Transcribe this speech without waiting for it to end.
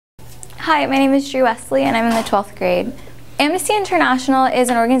Hi, my name is Drew Wesley and I'm in the 12th grade. Amnesty International is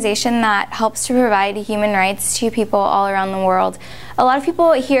an organization that helps to provide human rights to people all around the world. A lot of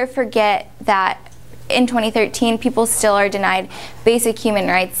people here forget that in 2013 people still are denied basic human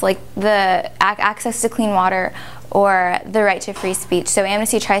rights like the access to clean water or the right to free speech. So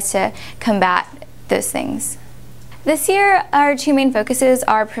Amnesty tries to combat those things. This year, our two main focuses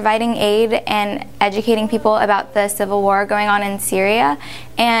are providing aid and educating people about the civil war going on in Syria,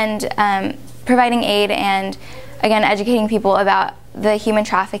 and providing aid and, again, educating people about the human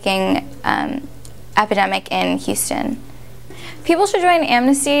trafficking epidemic in Houston. People should join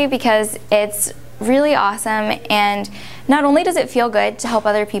Amnesty because it's really awesome, and not only does it feel good to help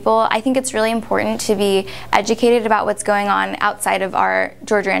other people, I think it's really important to be educated about what's going on outside of our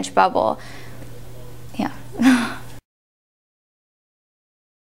George Ranch bubble.